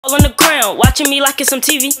On the ground, watching me like it's some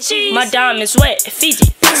TV. My diamonds wet,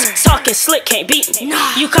 Fiji. Talking slick, can't beat me.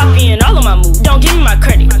 You copying all of my moves, don't give me my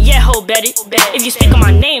credit. Yeah, ho, bet it. If you speak on my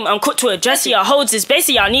name, I'm quick to address it. Y'all holds is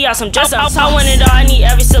basic, y'all need y'all some dress ups. I want it all, I need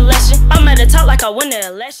every selection. I'm at the top like I win the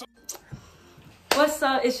election. What's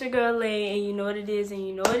up? It's your girl Lay, and you know what it is, and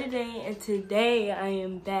you know what it ain't. And today I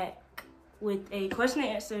am back with a question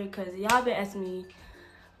and answer because y'all been asking me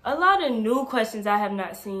a lot of new questions I have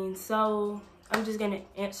not seen. So I'm just gonna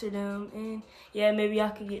answer them, and yeah, maybe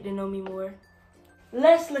y'all can get to know me more.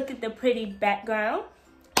 Let's look at the pretty background.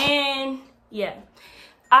 And yeah,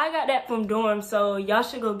 I got that from dorm, so y'all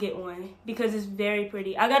should go get one because it's very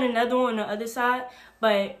pretty. I got another one on the other side,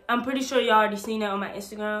 but I'm pretty sure y'all already seen that on my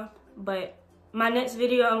Instagram. But my next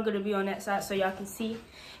video, I'm gonna be on that side so y'all can see.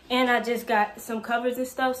 And I just got some covers and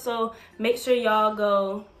stuff, so make sure y'all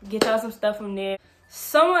go get y'all some stuff from there.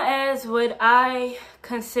 Someone asked, would I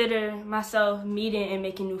consider myself meeting and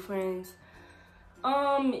making new friends?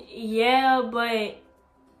 Yeah, but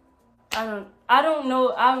I don't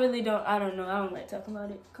know. I don't know. I don't like talking about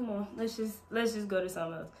it. Come on, let's just go to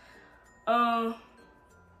something else.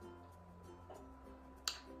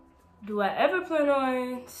 Do I ever plan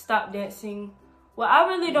on stop dancing? Well, I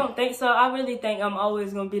really don't think so. I really think I'm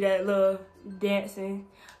always gonna be that little dancing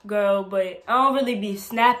girl, but I don't really be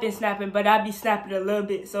snapping, but I be snapping a little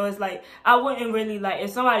bit. So it's like, I wouldn't really, like, if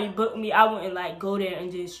somebody booked me, I wouldn't, like, go there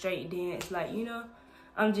and just straight dance. Like, you know,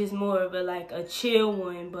 I'm just more of a, like, a chill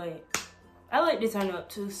one, but I like to turn up,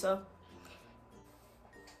 too, so.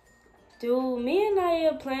 Do me and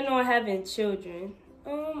Nayah plan on having children?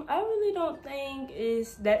 I really don't think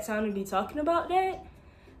it's that time to be talking about that.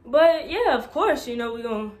 But, yeah, of course, you know, we're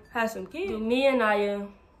gonna have some kids. Do me and Nayah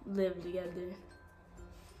live together?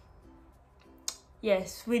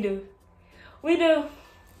 Yes, we do. We do.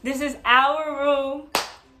 This is our room.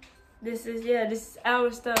 This is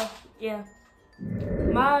our stuff. Yeah.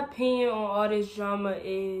 My opinion on all this drama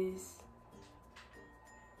is,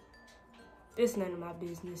 it's none of my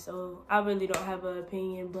business. So I really don't have an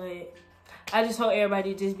opinion, but I just hope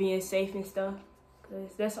everybody just being safe and stuff,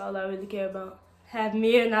 because that's all I really care about. Have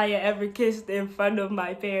me and Nayah ever kissed in front of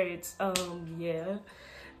my parents? Yeah.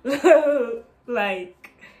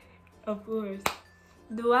 Like, of course.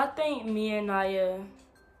 Do I think me and Nayah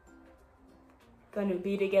gonna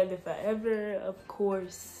be together forever? Of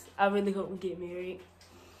course. I really hope we get married,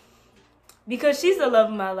 because she's the love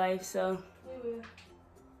of my life, so. We will.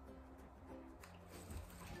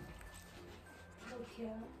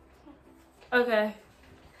 Okay.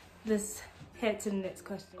 Let's head to the next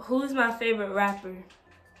question. Who's my favorite rapper?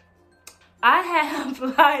 I have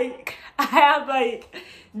like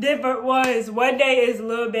different ones. One day is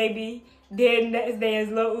Lil Baby, then next day is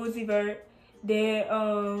Lil Uzi Vert, then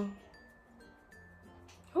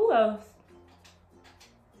who else?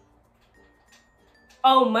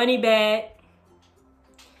 Oh, Moneybag.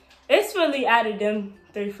 It's really out of them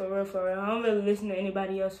three, for real. I don't really listen to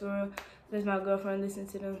anybody else, for real. There's my girlfriend listen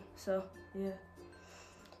to them, so yeah.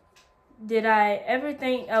 Did I ever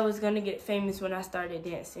think I was gonna get famous when I started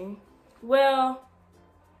dancing? Well,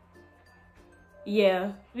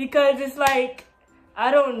 yeah, because it's like,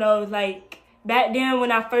 I don't know, like, back then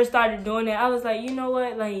when I first started doing it, I was like, you know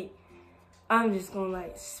what, like, I'm just gonna,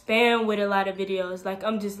 like, spam with a lot of videos. Like,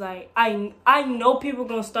 I'm just like, I know people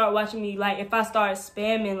gonna start watching me. Like, if I start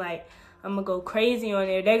spamming, like, I'm gonna go crazy on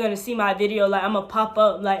there. They're gonna see my video, like, I'm gonna pop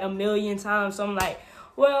up, like, 1,000,000 times. So I'm like,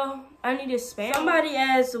 well, I need to spam. Somebody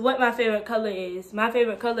asked what my favorite color is. My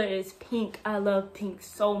favorite color is pink. I love pink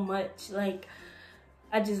so much. Like,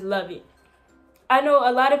 I just love it. I know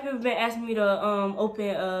a lot of people been asking me to open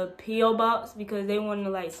a P.O. box because they want to,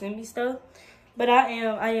 like, send me stuff. But I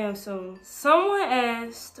am soon. Someone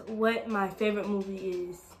asked what my favorite movie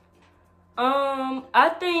is. I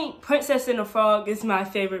think Princess and the Frog is my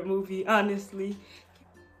favorite movie, honestly.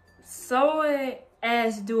 Someone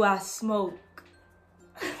asked, do I smoke?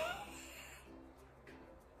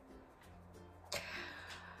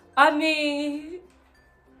 I mean,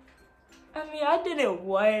 I did it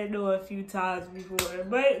one or a few times before,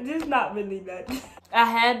 but just not really that. I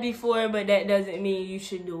have before, but that doesn't mean you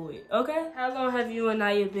should do it, okay? How long have you and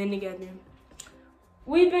Nayah been together?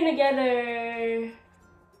 We've been together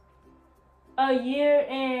a year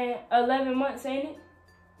and 11 months, ain't it?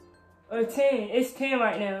 Or 10. It's 10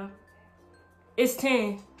 right now. It's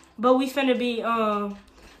 10. But we finna be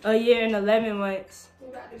a year and 11 months. We're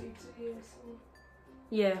about to be 2 years soon.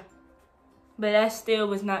 Yeah. But that still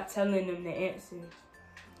was not telling them the answer.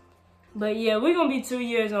 But yeah, we're gonna be 2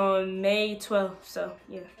 years on May 12th. So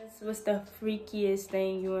yeah. What's the freakiest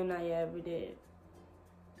thing you and I ever did?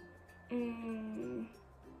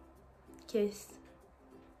 Kiss.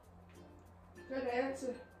 Good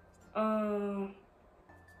answer.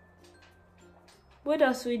 What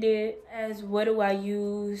else we did? As what do I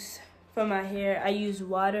use for my hair? I use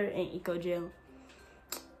water and Eco Gel.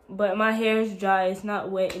 But my hair is dry. It's not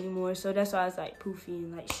wet anymore. So that's why it's like poofy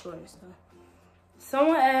and like short and stuff.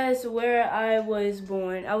 Someone asked where I was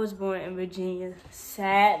born. I was born in Virginia.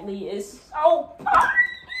 Sadly, it's so boring.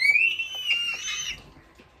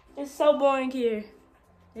 It's so boring here.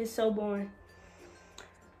 It's so boring.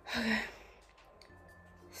 Okay.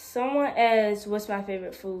 Someone asked what's my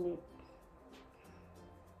favorite food.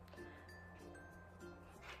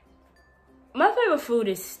 My favorite food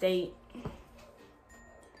is steak.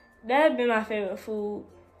 That'd be my favorite food.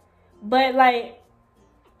 But like,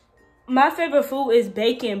 my favorite food is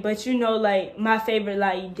bacon. But you know, like, my favorite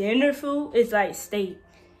like dinner food is like steak.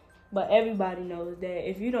 But everybody knows that.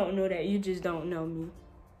 If you don't know that, you just don't know me.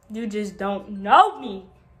 You just don't know me.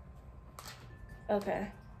 Okay.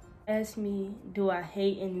 Ask me, do I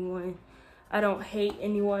hate anyone? I don't hate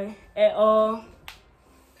anyone at all.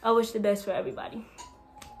 I wish the best for everybody.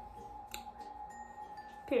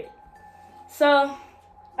 Period. So,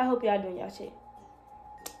 I hope y'all doing y'all shit.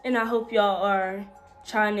 And I hope y'all are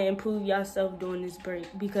trying to improve yourself during this break,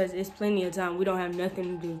 because it's plenty of time. We don't have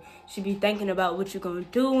nothing to do. You should be thinking about what you're going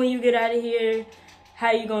to do when you get out of here,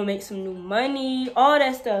 how you going to make some new money, all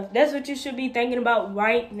that stuff. That's what you should be thinking about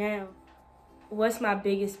right now. What's my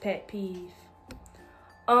biggest pet peeve?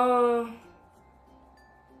 Probably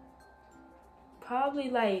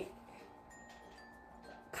like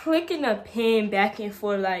clicking a pen back and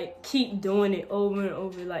forth, like keep doing it over and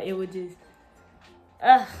over, like it would just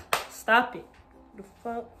stop it. The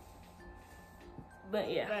fuck? But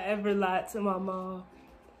yeah, I ever lied to my mom?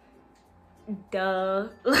 Duh.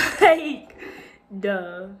 Like,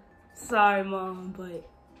 duh. Sorry, Mom, but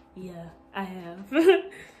yeah, I have.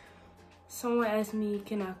 Someone asked me,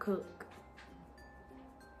 can I cook?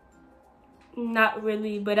 Not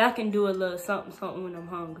really, but I can do a little something when I'm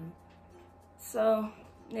hungry. So,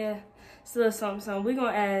 yeah, it's a little something. We're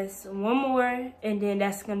going to ask one more, and then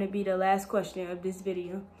that's going to be the last question of this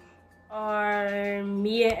video. Are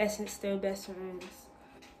me and Essence still best friends?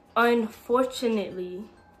 Unfortunately,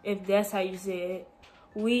 if that's how you say it,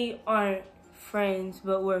 we aren't friends,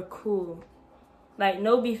 but we're cool. Like,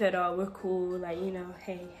 no beef at all. We're cool. Like, you know,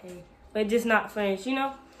 hey. But just not friends, you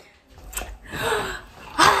know?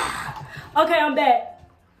 Okay, I'm back.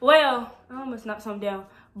 Well, I almost knocked something down.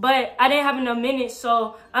 But I didn't have enough minutes,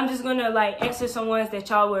 so I'm just going to, like, answer some ones that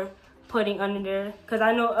y'all were putting under there. Because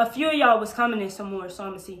I know a few of y'all was commenting some more, so I'm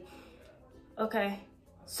going to see. Okay.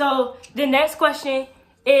 So, the next question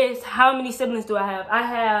is, how many siblings do I have? I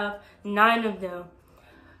have 9 of them.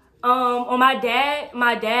 On my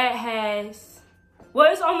dad has...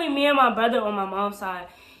 Well, it's only me and my brother on my mom's side.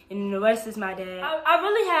 And the rest is my dad. I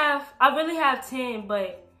really have 10,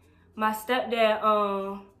 but my stepdad,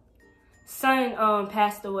 son,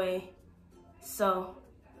 passed away. So,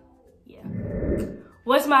 yeah.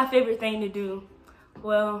 What's my favorite thing to do?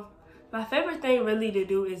 Well, my favorite thing really to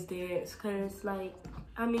do is dance. Cause, like,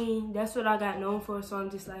 I mean, that's what I got known for. So I'm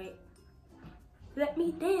just like, let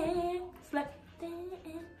me dance, let me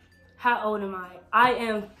dance. How old am I? I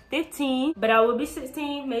am 15, but I will be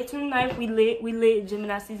 16, May 29th. We lit,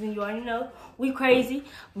 Gemini season, you already know. We crazy,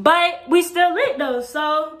 but we still lit though,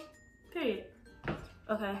 so, period.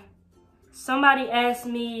 Okay, somebody asked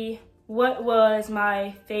me what was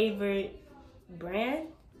my favorite brand.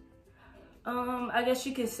 I guess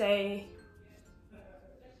you could say,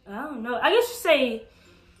 I don't know. I guess you say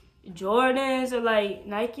Jordans or like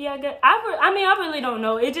Nike, I guess. I mean, I really don't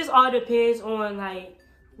know. It just all depends on like,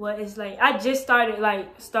 what it's like. I just started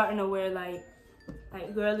starting to wear like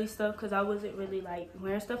girly stuff because I wasn't really like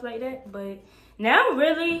wearing stuff like that. But now I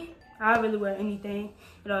really wear anything.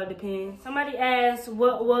 It all depends. Somebody asked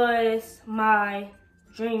what was my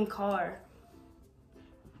dream car.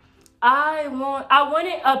 I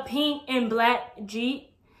wanted a pink and black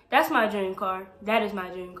Jeep. That's my dream car. That is my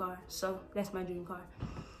dream car. So that's my dream car.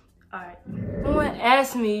 Alright. Someone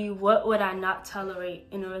asked me what would I not tolerate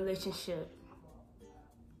in a relationship.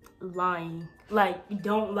 Lying. Like,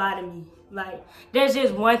 don't lie to me. Like, there's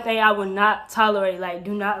just one thing I would not tolerate. Like,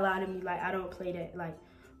 do not lie to me. Like, I don't play that. Like,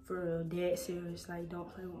 for real, dead serious. Like, don't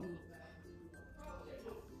play with me.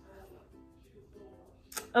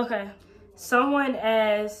 Okay. Someone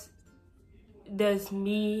asked, does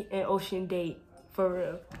me and Ocean date? For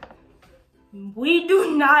real. We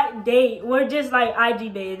do not date. We're just like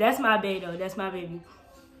IG babe. That's my babe though. That's my baby.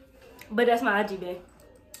 But that's my IG babe.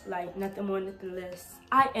 Like, nothing more, nothing less.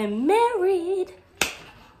 I am married.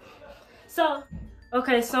 So,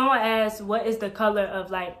 okay, someone asked what is the color of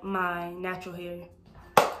like my natural hair.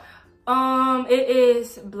 It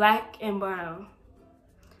is black and brown.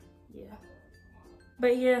 Yeah.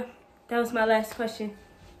 But yeah, that was my last question.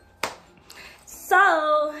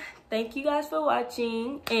 So, thank you guys for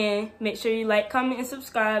watching. And make sure you like, comment, and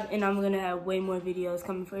subscribe. And I'm going to have way more videos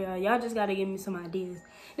coming for y'all. Y'all just got to give me some ideas.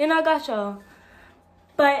 Then I got y'all.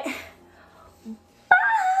 But